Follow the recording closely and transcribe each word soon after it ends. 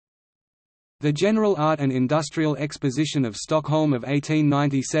The General Art and Industrial Exposition of Stockholm of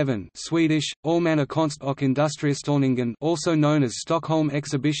 1897 Swedish, Allmänna konst och industriutställningen, also known as Stockholm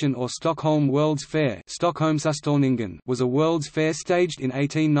Exhibition or Stockholm World's Fair Stockholmsutställningen, was a World's Fair staged in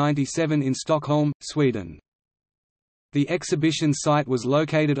 1897 in Stockholm, Sweden. The exhibition site was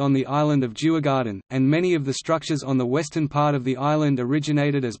located on the island of Djurgården, and many of the structures on the western part of the island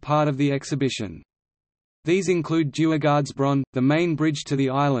originated as part of the exhibition. These include Djurgårdsbron, the main bridge to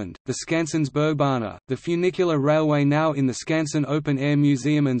the island, the Skansens Bergbana, the funicular railway now in the Skansen Open Air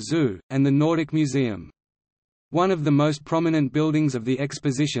Museum and Zoo, and the Nordic Museum. One of the most prominent buildings of the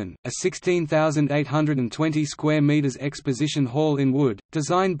exposition, a 16,820 square meters exposition hall in wood,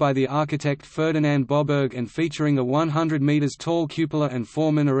 designed by the architect Ferdinand Boberg and featuring a 100 meters tall cupola and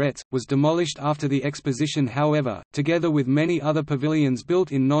 4 minarets, was demolished after the exposition. However, together with many other pavilions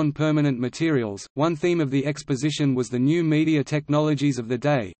built in non-permanent materials, one theme of the exposition was the new media technologies of the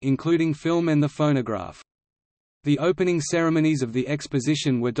day, including film and the phonograph. The opening ceremonies of the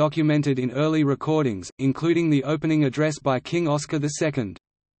exposition were documented in early recordings, including the opening address by King Oscar II.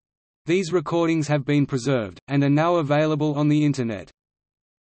 These recordings have been preserved, and are now available on the Internet.